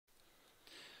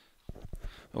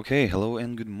Okay, hello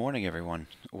and good morning, everyone.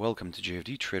 Welcome to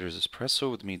JFD Traders Espresso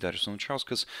with me, Darius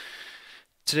Anucauskas.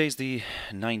 Today's the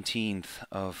 19th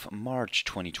of March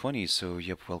 2020, so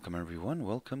welcome everyone.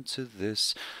 Welcome to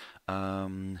this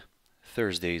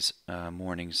Thursday's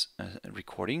morning's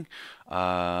recording,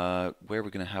 where we're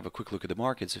going to have a quick look at the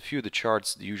markets, a few of the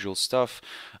charts, the usual stuff.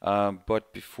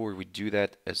 But before we do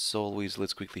that, as always,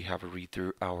 let's quickly have a read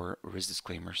through our risk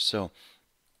disclaimer. So,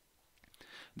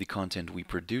 the content we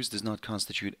produce does not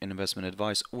constitute an investment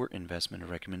advice or investment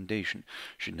recommendation,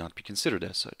 should not be considered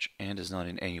as such, and does not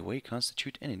in any way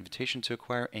constitute an invitation to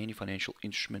acquire any financial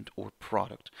instrument or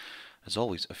product. As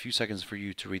always, a few seconds for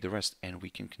you to read the rest and we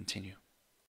can continue.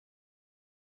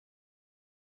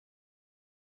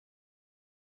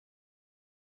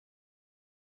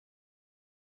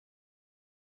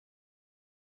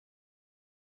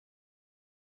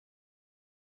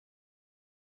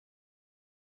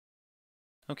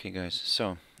 Okay, guys,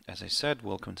 so as I said,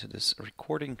 welcome to this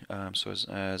recording.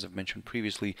 As I've mentioned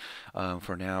previously,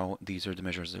 for now, these are the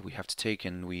measures that we have to take,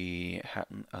 and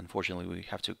unfortunately, we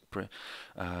have to.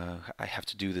 I have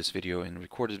to do this video in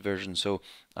recorded version, so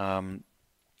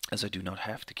as I do not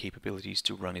have the capabilities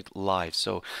to run it live.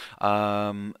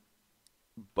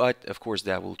 But of course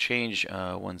that will change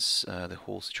once the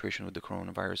whole situation with the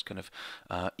coronavirus kind of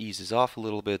eases off a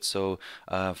little bit. So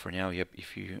for now,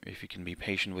 if you can be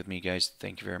patient with me, guys,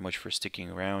 thank you very much for sticking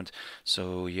around.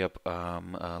 So like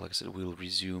I said, we'll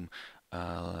resume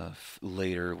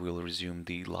later. We'll resume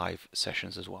the live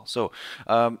sessions as well. So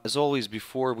as always,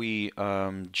 before we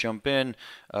jump in,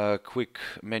 a quick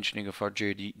mentioning of our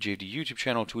JFD YouTube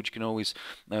channel, to which you can always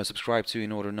subscribe to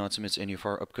in order not to miss any of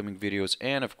our upcoming videos,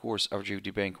 and of course our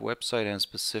JFD Bank website, and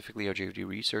specifically our JFD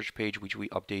research page, which we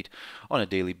update on a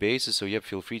daily basis. So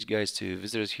feel free, guys, to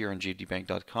visit us here on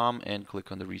jfdbank.com and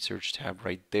click on the research tab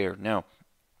right there. Now,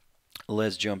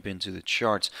 let's jump into the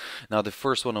charts. Now, the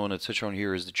first one I want to touch on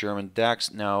here is the German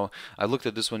DAX. Now, I looked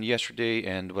at this one yesterday,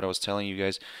 and what I was telling you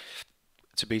guys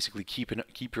to basically keep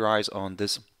your eyes on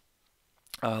this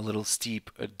little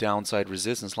steep downside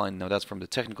resistance line. Now, that's from the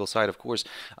technical side, of course.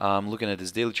 Looking at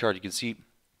this daily chart, you can see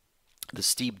the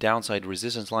steep downside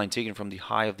resistance line taken from the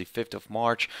high of the 5th of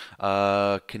March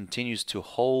continues to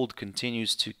hold,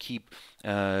 continues to keep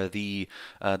the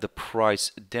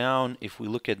price down. If we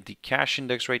look at the cash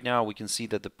index right now, we can see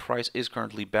that the price is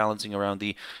currently balancing around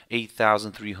the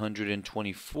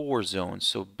 8,324 zone.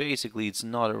 So basically, it's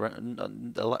not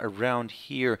around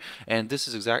here. And this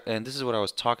is what I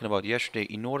was talking about yesterday.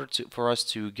 In order for us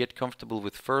to get comfortable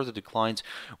with further declines,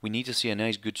 we need to see a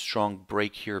nice, good, strong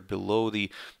break here below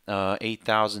the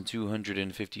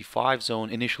 8,255 zone.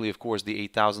 Initially, of course, the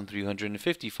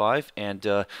 8,355,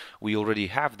 and we already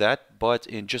have that. But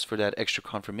just for that extra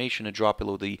confirmation, a drop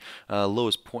below the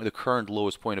lowest point, the current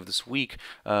lowest point of this week,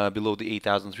 below the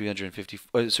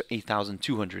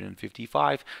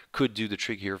 8,255, could do the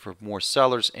trick here for more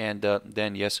sellers. And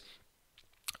then, yes,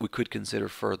 we could consider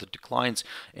further declines,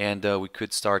 and we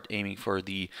could start aiming for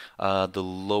the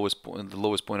lowest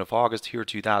point of August here,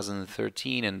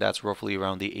 2013, and that's roughly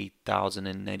around the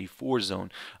 8,094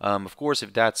 zone. Of course,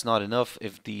 if that's not enough,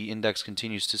 if the index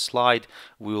continues to slide,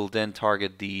 we will then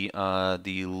target the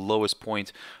lowest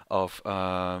point of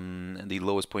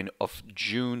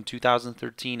June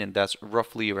 2013, and that's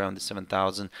roughly around the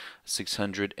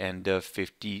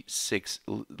 7,656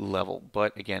 level.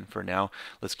 But again, for now,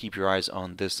 let's keep your eyes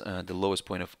on this, the lowest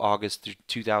point of August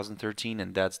 2013,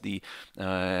 and that's the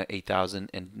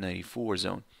 8,094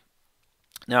 zone.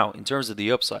 Now, in terms of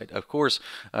the upside, of course,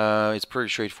 it's pretty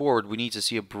straightforward. We need to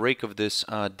see a break of this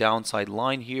downside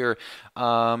line here,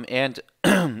 and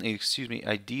excuse me,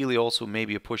 ideally also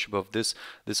maybe a push above this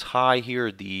high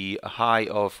here, the high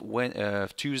of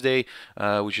Tuesday,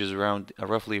 which is around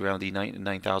roughly around the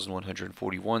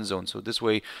 9,141 zone. So this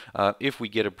way, if we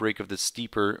get a break of the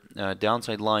steeper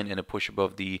downside line and a push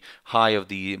above the high of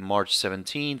the March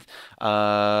 17th,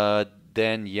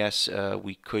 then yes,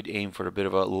 we could aim for a bit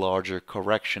of a larger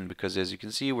correction, because as you can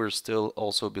see, we're still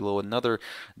also below another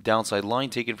downside line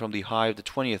taken from the high of the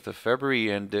 20th of February,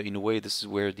 and in a way, this is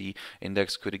where the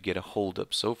index could get a hold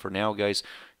up. So for now, guys,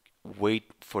 wait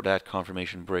for that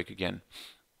confirmation break again.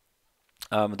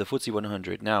 The FTSE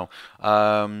 100. Now,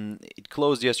 it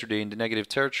closed yesterday in the negative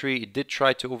territory. It did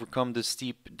try to overcome the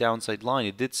steep downside line.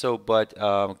 It did so, but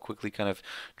quickly kind of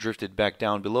drifted back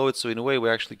down below it. So in a way, we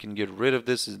actually can get rid of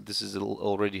this. This has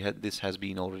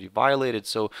been already violated,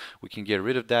 so we can get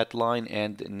rid of that line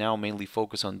and now mainly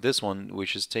focus on this one,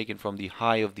 which is taken from the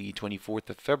high of the 24th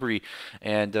of February.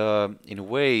 And in a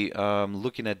way,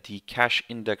 looking at the cash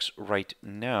index right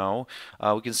now,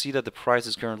 we can see that the price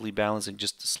is currently balancing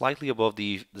just slightly above the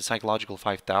the psychological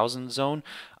 5,000 zone,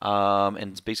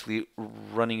 and it's basically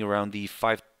running around the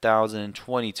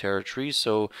 5,020 territory,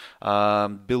 so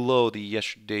below the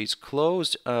yesterday's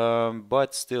close,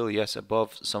 but still, yes,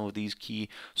 above some of these key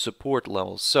support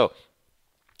levels. So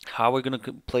how we're going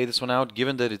to play this one out,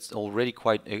 given that it's already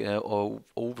quite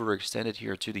overextended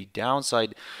here to the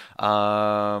downside,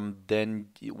 then,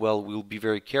 well, we'll be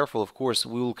very careful. Of course,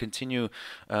 we will continue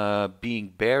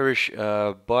being bearish,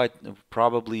 but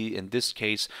probably in this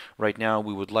case, right now,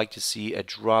 we would like to see a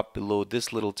drop below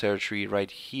this little territory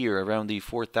right here, around the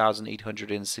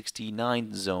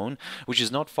 4,869 zone, which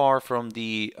is not far from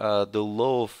the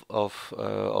low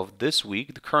of this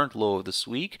week, the current low of this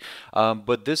week,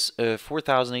 but this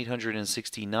 4,869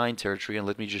 territory, and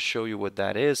let me just show you what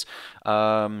that is.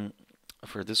 For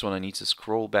this one, I need to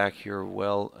scroll back here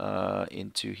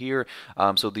into here.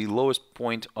 So the lowest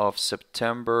point of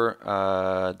September,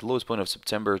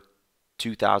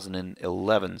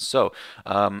 2011. So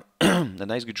a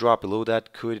nice good drop below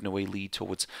that could in a way lead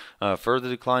towards further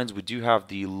declines. We do have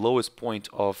the lowest point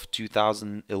of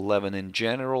 2011 in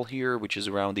general here, which is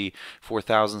around the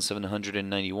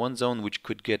 4,791 zone, which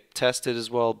could get tested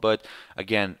as well. But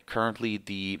again, currently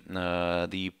the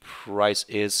price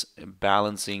is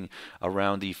balancing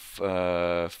around the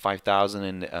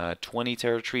 5,020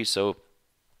 territory. So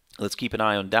let's keep an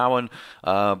eye on that one.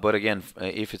 But again,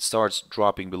 if it starts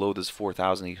dropping below this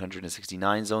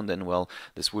 4,869 zone, then, well,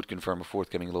 this would confirm a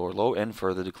forthcoming lower low and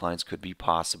further declines could be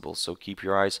possible. So keep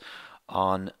your eyes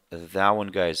on that one,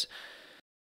 guys.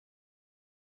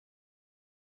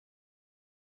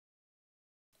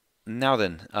 Now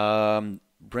then,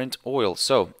 Brent oil.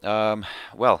 So,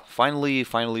 well,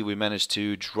 finally we managed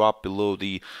to drop below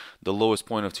the lowest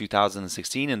point of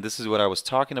 2016, and this is what I was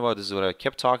talking about. This is what I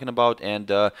kept talking about,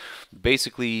 and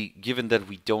basically, given that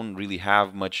we don't really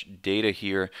have much data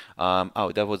here,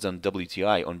 oh, that was on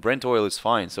WTI. On Brent oil, it's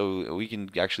fine, so we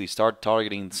can actually start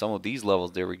targeting some of these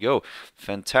levels. There we go.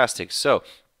 Fantastic. So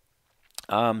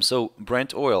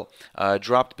Brent oil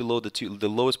dropped below the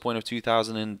lowest point of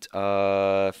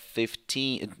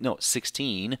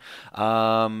 2016,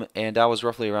 and that was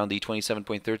roughly around the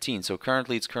 27.13. So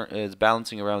currently it's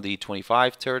balancing around the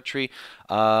 25 territory,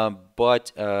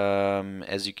 but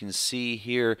as you can see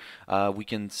here,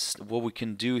 what we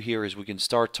can do here is we can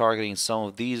start targeting some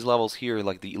of these levels here,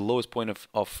 like the lowest point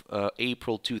of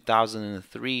April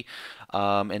 2003,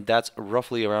 and that's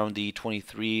roughly around the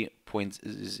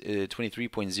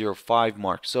 23.05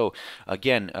 mark. So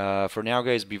again, for now,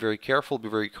 guys, be very careful, be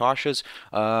very cautious.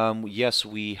 Yes,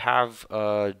 we have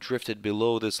drifted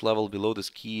below this level, below this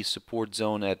key support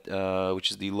zone at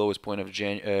which is the lowest point of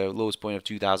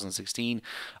 2016,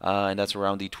 and that's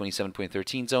around the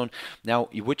 27.13 zone. Now,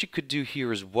 what you could do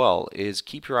here as well is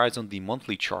keep your eyes on the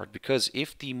monthly chart, because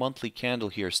if the monthly candle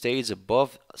here stays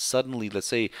above, suddenly, let's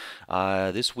say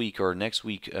this week or next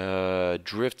week,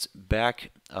 drifts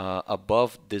back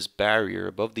above this barrier,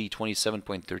 above the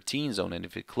 27.13 zone, and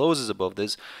if it closes above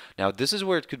this, now this is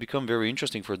where it could become very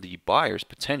interesting for the buyers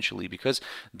potentially, because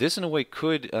this in a way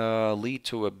could lead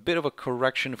to a bit of a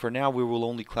correction. For now, we will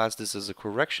only class this as a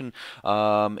correction,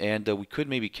 and we could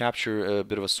maybe capture a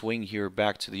bit of a swing here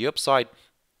back to the upside.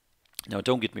 Now,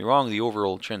 don't get me wrong, the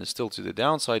overall trend is still to the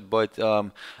downside, but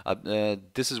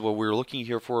this is what we're looking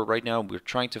here for right now. We're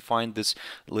trying to find this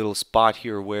little spot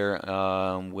here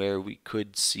where we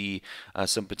could see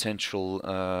some potential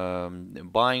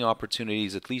buying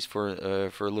opportunities, at least for a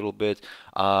little bit.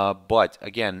 But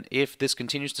again, if this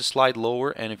continues to slide lower,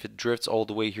 and if it drifts all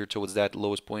the way here towards that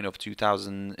lowest point of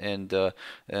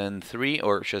 2003,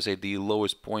 or should I say the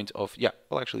lowest point of, yeah,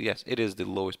 well, actually, yes, it is the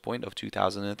lowest point of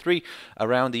 2003,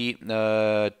 around the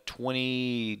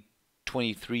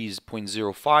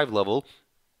 23.05 level.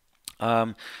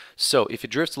 So if it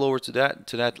drifts lower to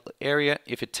that area,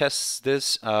 if it tests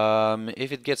this,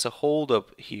 if it gets a hold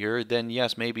up here, then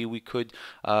yes, maybe we could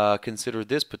consider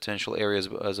this potential area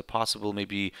as a possible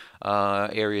maybe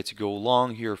area to go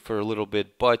long here for a little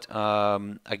bit. But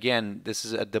again, this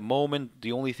is at the moment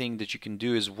the only thing that you can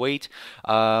do is wait.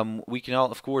 We can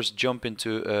of course jump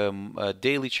into a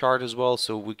daily chart as well,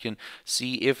 so we can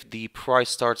see if the price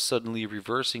starts suddenly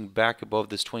reversing back above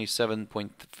this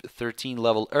 27.13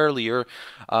 level earlier.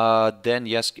 Then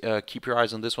yes, keep your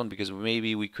eyes on this one, because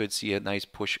maybe we could see a nice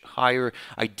push higher.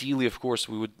 Ideally, of course,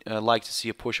 we would like to see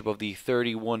a push above the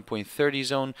 31.30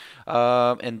 zone,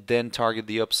 and then target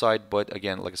the upside. But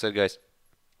again, like I said, guys,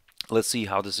 let's see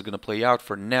how this is going to play out.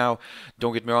 For now,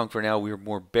 don't get me wrong, for now we're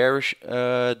more bearish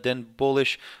than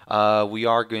bullish. We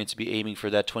are going to be aiming for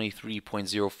that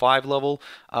 23.05 level.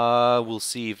 We'll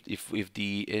see if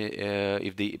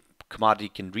the commodity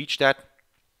can reach that.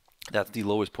 That's the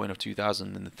lowest point of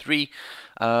 2003.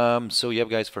 So yep,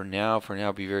 guys, for now,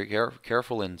 be very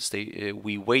careful and stay.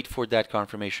 We wait for that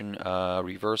confirmation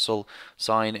reversal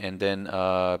sign, and then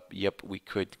yep, we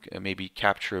could maybe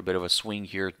capture a bit of a swing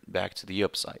here back to the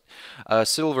upside.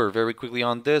 Silver, very quickly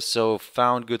on this. So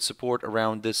found good support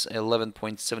around this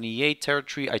 11.78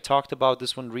 territory. I talked about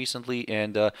this one recently,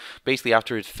 and basically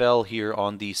after it fell here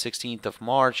on the 16th of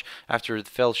March, after it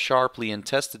fell sharply and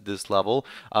tested this level.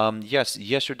 Yes,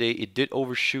 yesterday it did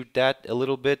overshoot that a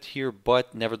little bit here,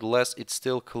 but nevertheless it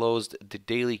still closed the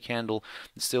daily candle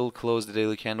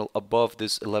above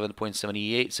this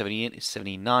 11.78, 78,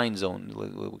 79 zone.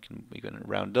 We can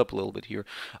round up a little bit here.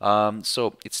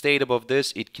 So it stayed above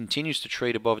this. It continues to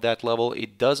trade above that level.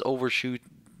 It does overshoot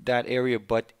that area,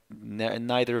 but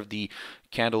neither of the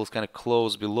candles kind of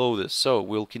close below this. So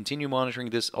we'll continue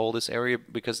monitoring all this area,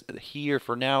 because here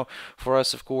for now, for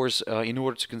us, of course, in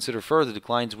order to consider further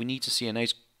declines, we need to see a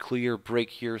nice clear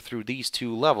break here through these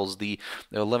two levels, the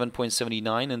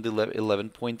 11.79 and the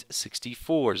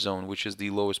 11.64 zone, which is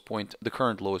the lowest point, the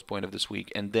current lowest point of this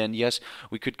week. And then yes,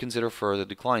 we could consider further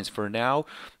declines. For now,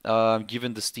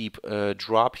 given the steep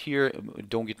drop here,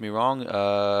 don't get me wrong,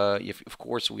 if of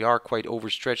course we are quite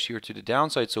overstretched here to the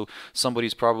downside, so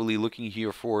somebody's probably looking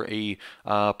here for a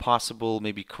possible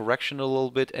maybe correction a little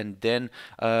bit and then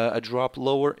a drop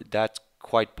lower. That's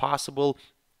quite possible.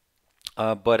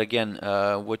 But again,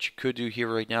 what you could do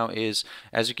here right now is,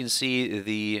 as you can see,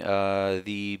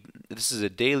 this is a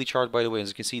daily chart, by the way. As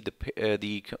you can see,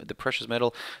 the precious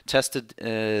metal tested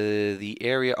the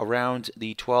area around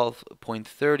the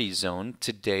 12.30 zone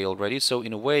today already. So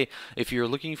in a way, if you're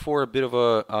looking for a bit of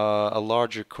a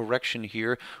larger correction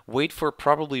here,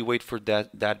 probably wait for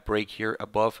that break here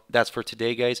above. That's for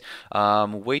today, guys.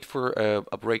 Wait for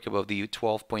a break above the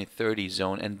 12.30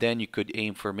 zone, and then you could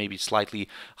aim for maybe slightly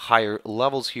higher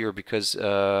levels here, because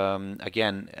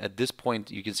again, at this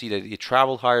point you can see that it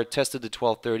traveled higher, tested the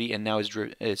 1230, and now is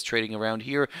trading around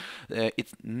here.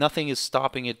 Nothing is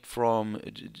stopping it from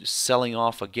selling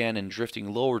off again and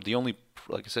drifting lower. The only,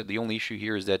 like I said, the only issue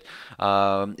here is that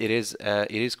it is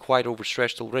quite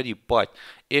overstretched already. But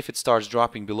if it starts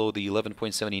dropping below the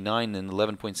 11.79 and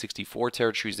 11.64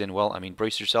 territories, then, well, I mean,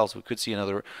 brace yourselves. We could see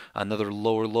another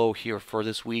lower low here for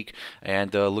this week.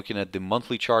 And looking at the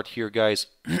monthly chart here, guys.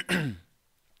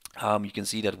 You can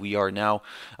see that we are now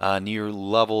near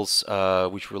levels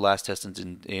which were last tested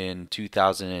in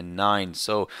 2009.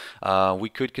 So we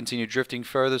could continue drifting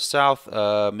further south,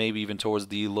 maybe even towards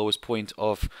the lowest point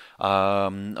of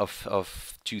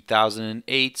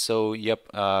 2008. So yep,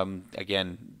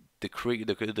 again,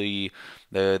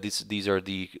 these are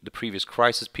the previous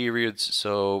crisis periods.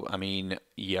 So I mean,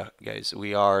 yeah, guys,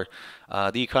 we are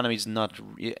the economy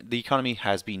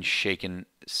has been shaken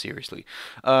seriously.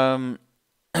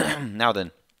 Now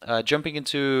then, jumping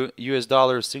into US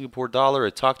dollar, Singapore dollar,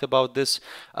 I talked about this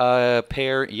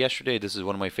pair yesterday. This is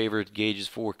one of my favorite gauges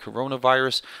for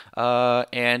coronavirus.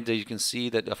 And you can see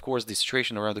that, of course, the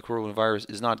situation around the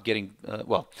coronavirus is not getting,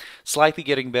 well, slightly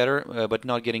getting better, but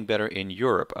not getting better in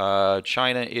Europe.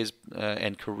 China is,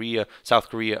 and South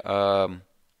Korea,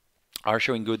 are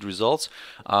showing good results,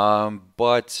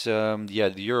 but yeah,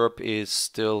 Europe is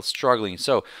still struggling.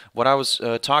 So what I was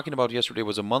talking about yesterday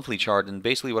was a monthly chart, and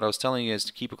basically what I was telling you is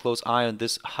to keep a close eye on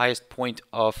this highest point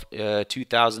of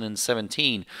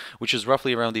 2017, which is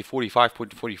roughly around the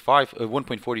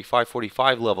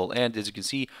 1.4545 level. And as you can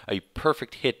see, a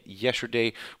perfect hit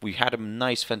yesterday. We had a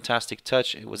nice, fantastic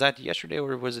touch. Was that yesterday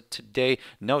or was it today?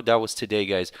 No, that was today,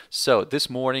 guys. So this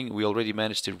morning we already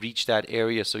managed to reach that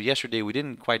area. So yesterday we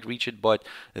didn't quite reach it, but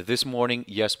this morning,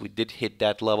 yes, we did hit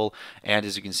that level, and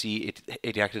as you can see,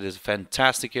 it acted as a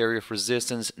fantastic area of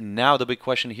resistance. Now the big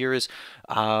question here is,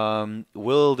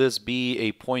 will this be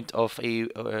a point of a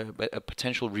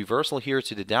potential reversal here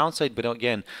to the downside? But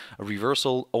again, a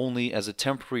reversal only as a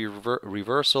temporary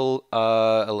reversal,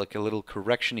 like a little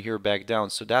correction here back down.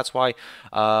 So that's why,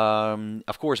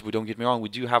 of course, don't get me wrong, we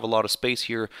do have a lot of space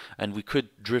here, and we could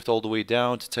drift all the way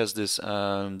down to test this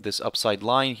this upside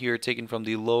line here, taken from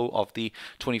the low of the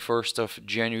 21st of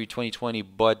January 2020.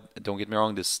 But don't get me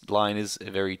wrong, this line is a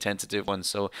very tentative one,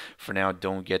 so for now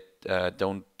don't kind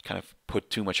of put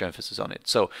too much emphasis on it.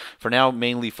 So for now,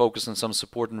 mainly focus on some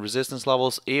support and resistance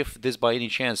levels. If this by any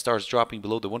chance starts dropping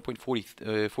below the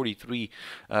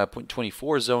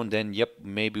 1.43.24 zone, then yep,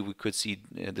 maybe we could see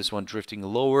this one drifting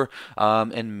lower,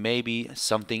 and maybe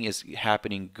something is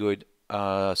happening good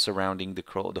surrounding the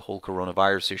whole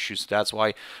coronavirus issue. So that's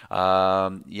why,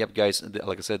 yep, guys,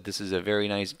 like I said, this is a very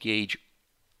nice gauge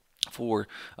for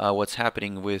what's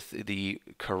happening with the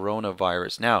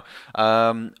coronavirus. Now,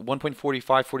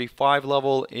 1.4545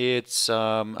 level, it's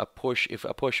a push. If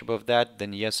a push above that,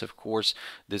 then yes, of course,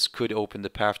 this could open the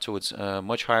path towards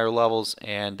much higher levels.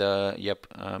 And yep,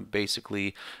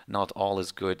 basically, not all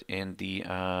is good in the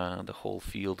whole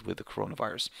field with the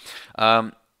coronavirus.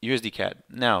 USDCAD.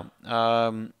 Now,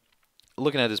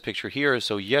 looking at this picture here,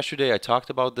 so yesterday I talked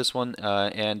about this one,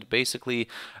 and basically,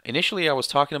 initially I was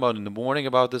talking about in the morning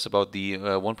about this, about the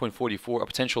 1.44, a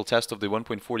potential test of the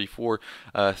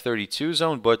 1.4432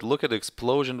 zone, but look at the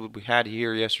explosion that we had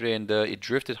here yesterday, and it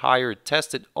drifted higher. It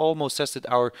tested, almost tested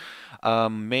our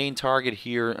main target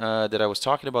here that I was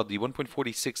talking about, the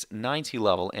 1.4690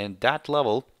 level, and that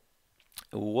level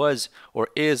was or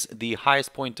is the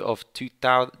highest point of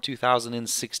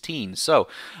 2016. So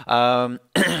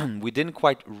we didn't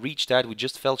quite reach that. We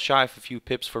just fell shy of a few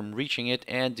pips from reaching it,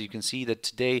 and you can see that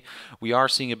today we are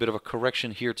seeing a bit of a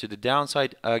correction here to the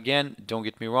downside. Again, don't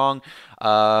get me wrong,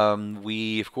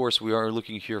 of course we are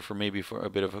looking here for maybe for a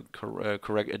bit of a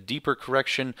deeper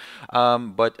correction,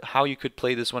 but how you could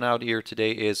play this one out here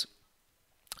today is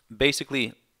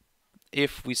basically,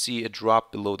 if we see a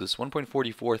drop below this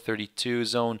 1.4432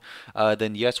 zone,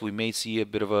 then yes, we may see a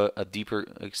bit of a deeper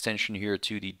extension here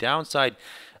to the downside,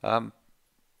 up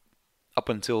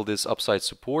until this upside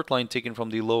support line taken from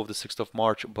the low of the 6th of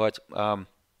March. But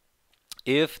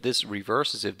if this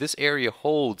reverses, if this area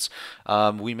holds,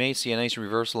 we may see a nice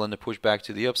reversal and a push back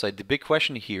to the upside. The big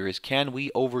question here is, can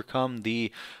we overcome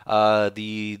the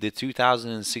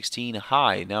 2016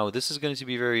 high? Now, this is going to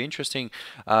be very interesting.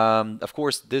 Of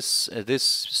course, this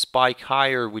spike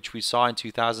higher, which we saw in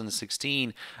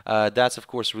 2016, that's of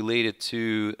course related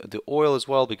to the oil as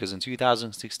well, because in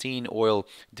 2016 oil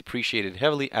depreciated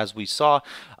heavily, as we saw,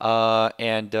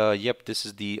 and yep, this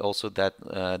is also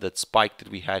that spike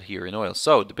that we had here in oil.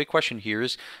 So the big question here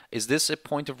is this a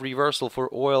point of reversal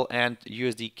for oil and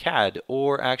USD-CAD,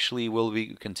 or actually will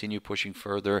we continue pushing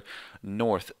further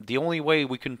north? The only way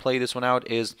we can play this one out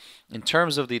is in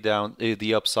terms of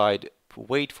the upside.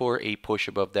 Wait for a push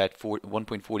above that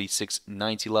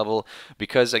 1.4690 level,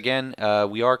 because again,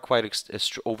 we are quite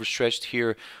overstretched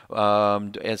here,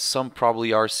 as some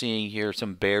probably are seeing here.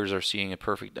 Some bears are seeing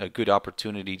a good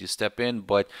opportunity to step in,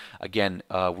 but again,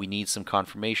 we need some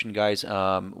confirmation, guys.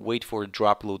 Wait for a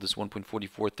drop below this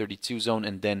 1.4432 zone,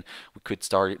 and then we could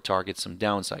target some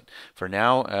downside. For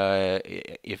now,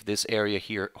 if this area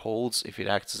here holds, if it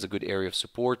acts as a good area of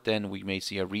support, then we may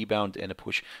see a rebound and a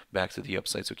push back to the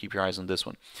upside. So keep your eyes on this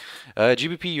one.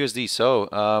 GBPUSD.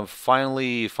 So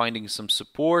finally finding some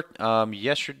support.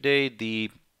 Yesterday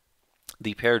the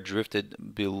pair drifted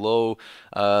below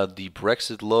the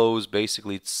Brexit lows.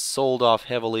 Basically, it sold off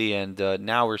heavily, and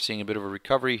now we're seeing a bit of a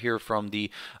recovery here from the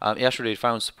yesterday it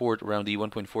found support around the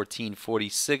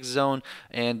 1.1446 zone,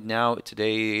 and now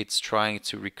today it's trying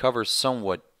to recover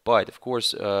somewhat. But of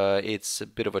course, it's a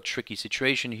bit of a tricky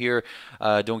situation here.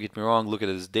 Don't get me wrong. Look at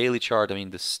this daily chart. I mean,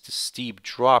 the steep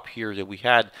drop here that we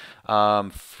had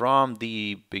from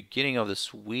the beginning of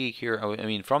this week here. I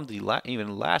mean, from the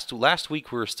even last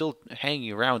week, we were still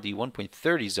hanging around the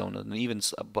 1.30 zone and even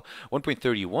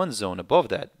 1.31 zone above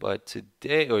that. But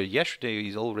today or yesterday,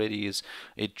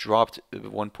 it dropped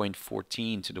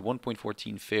 1.14 to the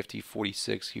 1.1450,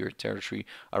 46 here territory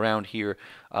around here.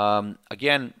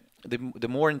 Again, the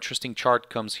more interesting chart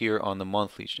comes here on the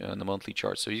monthly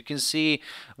chart. So you can see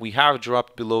we have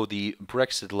dropped below the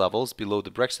Brexit levels, below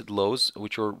the Brexit lows,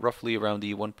 which are roughly around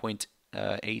the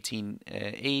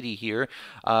 1.1880 here.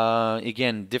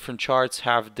 Again, different charts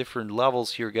have different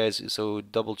levels here, guys, so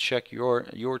double check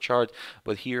your chart.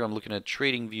 But here I'm looking at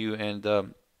TradingView, and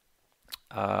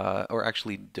or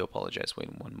actually, do apologize,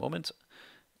 wait one moment.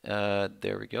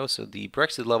 There we go. So the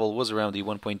Brexit level was around the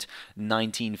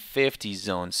 1.1950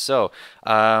 zone. So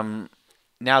now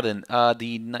then,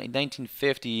 the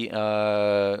 1950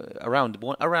 around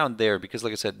there, because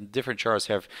like I said, different charts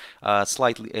have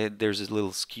slightly there's a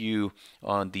little skew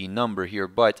on the number here,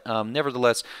 but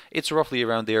nevertheless, it's roughly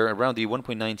around there, around the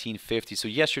 1.1950. So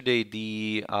yesterday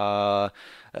the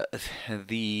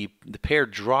pair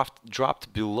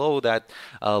dropped below that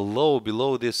low,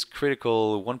 below this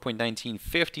critical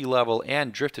 1.1950 level,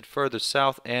 and drifted further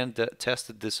south and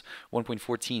tested this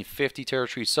 1.1450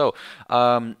 territory. So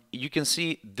you can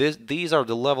see these are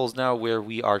the levels now where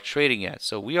we are trading at.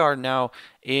 So we are now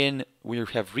we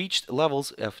have reached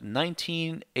levels of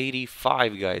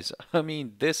 1985, guys. I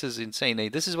mean, this is insane.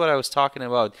 This is what I was talking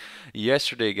about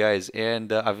yesterday, guys,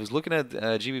 and I was looking at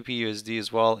GBPUSD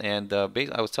as well, and I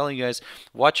was telling you guys,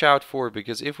 watch out for it,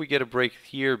 because if we get a break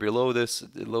here below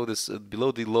below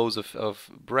the lows of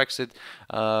Brexit,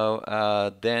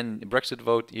 then Brexit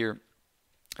vote here,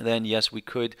 then yes, we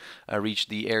could reach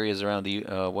the areas around the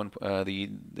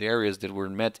areas that were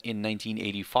met in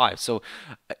 1985. So,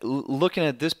 looking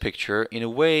at this picture, in a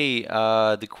way,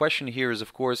 the question here is,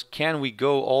 of course, can we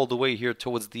go all the way here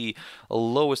towards the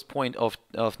lowest point of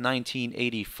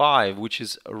 1985, which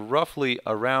is roughly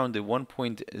around the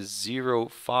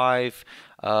 1.05.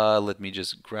 Let me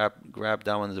just grab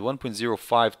that one, the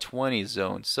 1.0520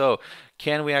 zone. So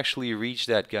can we actually reach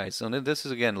that, guys? So this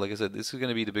is, again, like I said, this is going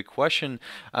to be the big question.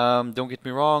 Don't get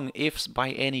me wrong, if by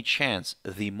any chance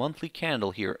the monthly candle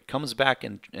here comes back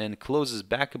and closes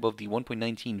back above the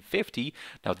 1.1950,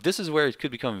 now this is where it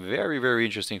could become very, very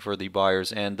interesting for the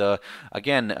buyers. And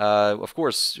again, of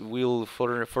course,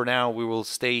 for now we will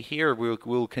stay here.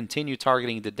 We'll continue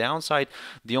targeting the downside.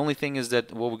 The only thing is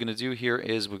that what we're going to do here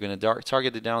is we're going to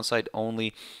target the downside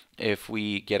only if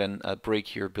we get a break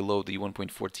here below the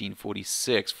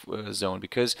 1.1446 zone,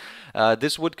 because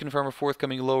this would confirm a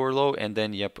forthcoming lower low, and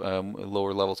then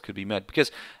lower levels could be met.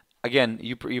 Because again,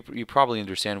 you probably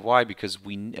understand why, because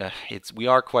we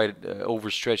are quite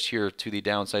overstretched here to the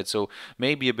downside. So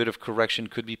maybe a bit of correction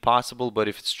could be possible, but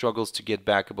if it struggles to get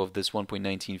back above this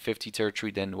 1.1950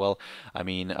 territory, then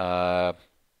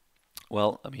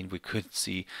we could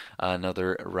see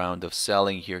another round of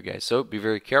selling here, guys. So be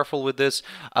very careful with this.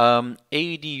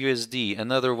 AUD/USD,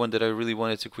 another one that I really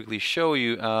wanted to quickly show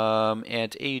you.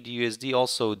 And AUD/USD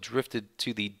also drifted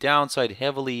to the downside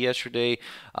heavily yesterday,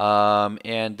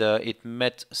 and it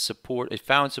met support. It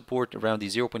found support around the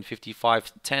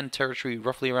 0.5510 territory,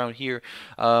 roughly around here.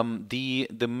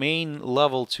 The main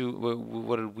level to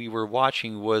what we were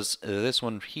watching was this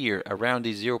one here, around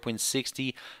the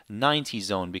 0.6090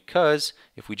 zone, because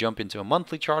if we jump into a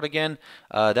monthly chart again,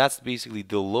 that's basically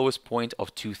the lowest point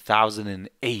of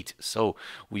 2008. So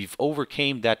we've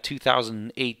overcame that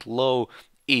 2008 low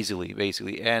easily,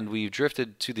 basically, and we've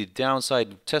drifted to the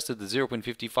downside, tested the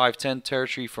 0.5510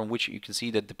 territory, from which you can see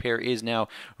that the pair is now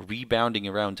rebounding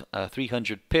around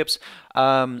 300 pips.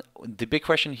 The big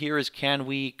question here is, can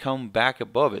we come back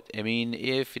above it? I mean,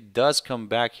 if it does come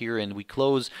back here and we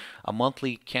close a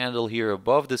monthly candle here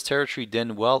above this territory,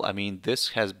 then, well, I mean, this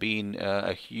has been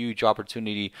a huge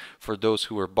opportunity for those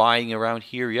who were buying around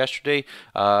here yesterday.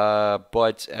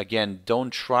 But again, don't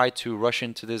try to rush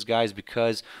into this, guys,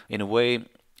 because in a way,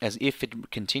 as if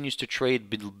it continues to trade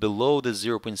below the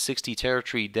 0.60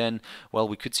 territory, then, well,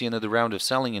 we could see another round of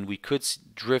selling, and we could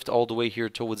drift all the way here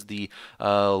towards the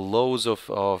lows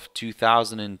of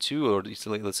 2002, or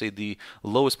let's say the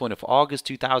lowest point of August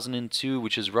 2002,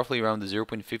 which is roughly around the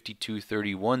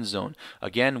 0.5231 zone.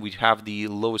 Again, we have the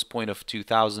lowest point of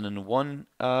 2001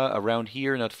 around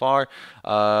here, not far.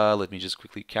 Let me just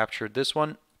quickly capture this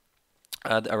one.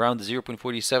 Around the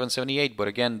 0.4778, but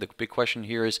again, the big question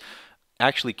here is,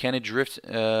 actually, can it drift?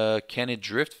 Can it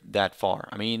drift that far?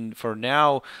 I mean, for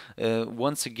now,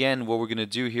 once again, what we're going to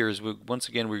do here is we're going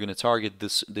to target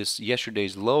this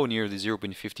yesterday's low near the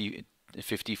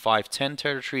 0.5510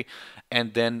 territory,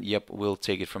 and then we'll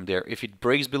take it from there. If it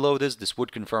breaks below this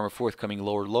would confirm a forthcoming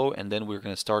lower low, and then we're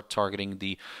going to start targeting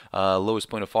the lowest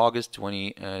point of August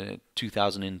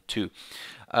 2002.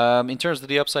 In terms of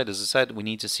the upside, as I said, we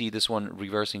need to see this one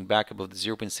reversing back above the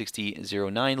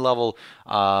 0.6009 level,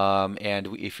 and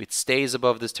if it stays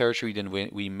above this territory, then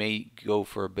we may go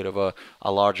for a bit of a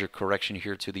larger correction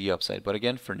here to the upside. But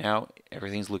again, for now,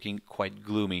 everything's looking quite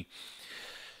gloomy.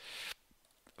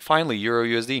 Finally,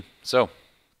 EURUSD. So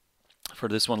for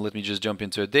this one, let me just jump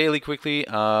into a daily quickly.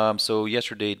 So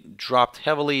yesterday dropped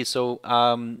heavily. So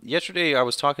yesterday I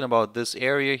was talking about this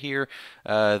area here,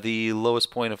 the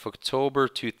lowest point of October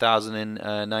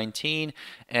 2019,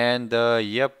 and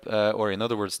or in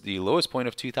other words, the lowest point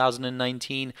of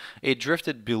 2019. It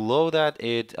drifted below that.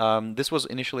 This was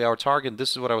initially our target.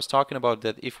 This is what I was talking about,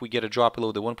 that if we get a drop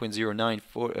below the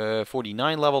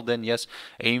 1.0949 level, then yes,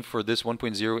 aim for this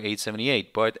 1.0878.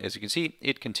 But as you can see,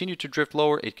 it continued to drift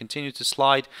lower. It continued to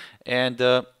slide, and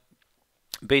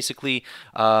basically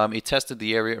it tested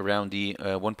the area around the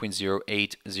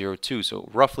 1.0802, so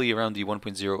roughly around the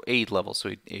 1.08 level.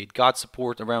 So it got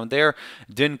support around there,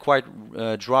 didn't quite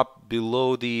drop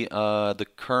below the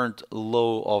current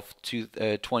low of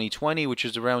 2020, which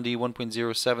is around the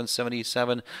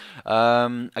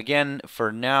 1.0777. Again,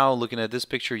 for now, looking at this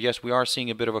picture, yes, we are seeing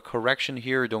a bit of a correction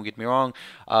here, don't get me wrong.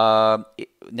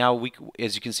 Now,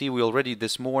 as you can see, we already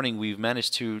this morning we've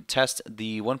managed to test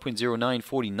the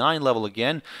 1.0949 level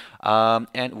again,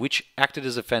 and which acted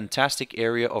as a fantastic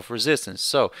area of resistance.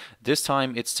 So this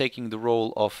time it's taking the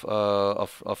role of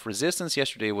resistance.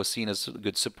 Yesterday was seen as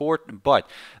good support, but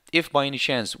if by any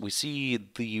chance we see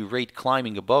the rate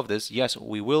climbing above this, yes,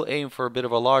 we will aim for a bit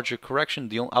of a larger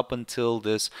correction up until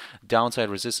this downside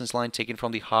resistance line taken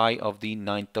from the high of the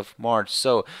 9th of March.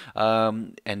 So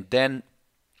and then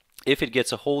if it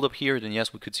gets a hold up here, then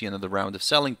yes, we could see another round of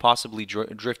selling, possibly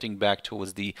drifting back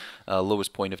towards the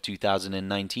lowest point of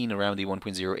 2019, around the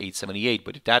 1.0878.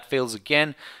 But if that fails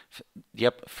again,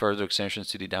 yep, further extensions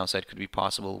to the downside could be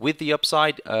possible. With the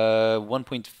upside,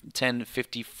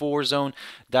 1.1054 zone,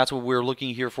 that's what we're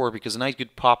looking here for, because a nice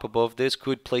good pop above this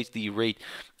could place the rate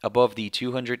above the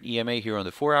 200 EMA here on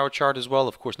the 4-hour chart as well.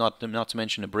 Of course, not to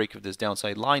mention a break of this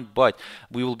downside line, but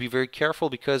we will be very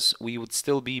careful because we would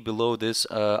still be below this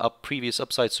previous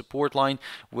upside support line.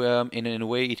 In a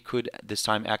way, it could this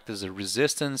time act as a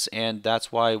resistance, and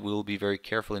that's why we'll be very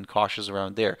careful and cautious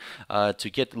around there. To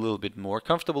get a little bit more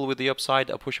comfortable with the upside,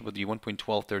 a push up of the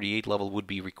 1.1238 level would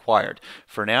be required.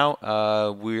 For now,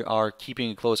 we are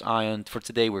keeping a close eye on, for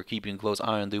today, we're keeping a close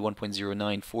eye on the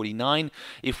 1.0949.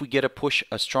 If we get a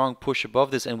strong push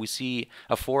above this and we see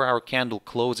a 4-hour candle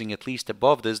closing at least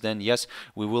above this, then yes,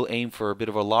 we will aim for a bit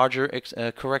of a larger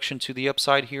correction to the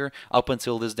upside here up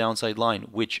until this downside line,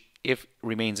 which, if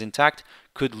remains intact,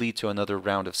 could lead to another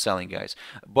round of selling, guys.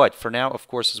 But for now, of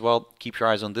course, as well, keep your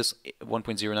eyes on this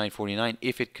 1.0949.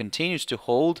 If it continues to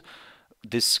hold,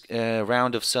 this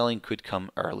round of selling could come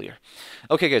earlier.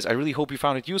 Okay, guys, I really hope you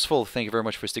found it useful. Thank you very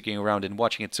much for sticking around and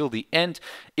watching it till the end.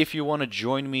 If you want to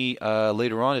join me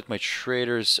later on at my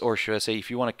traders, or should I say,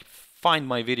 if you want to find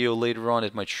my video later on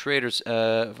at my traders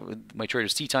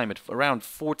tea time at around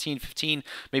 14:15,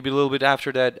 maybe a little bit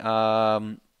after that.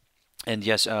 And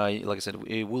yes, like I said,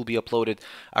 it will be uploaded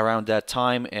around that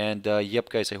time. And yep,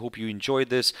 guys, I hope you enjoyed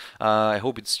this. I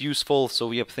hope it's useful.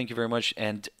 So yep, thank you very much,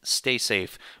 and stay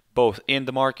safe, both in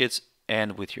the markets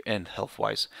and with your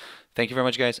health-wise. Thank you very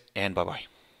much, guys, and bye-bye.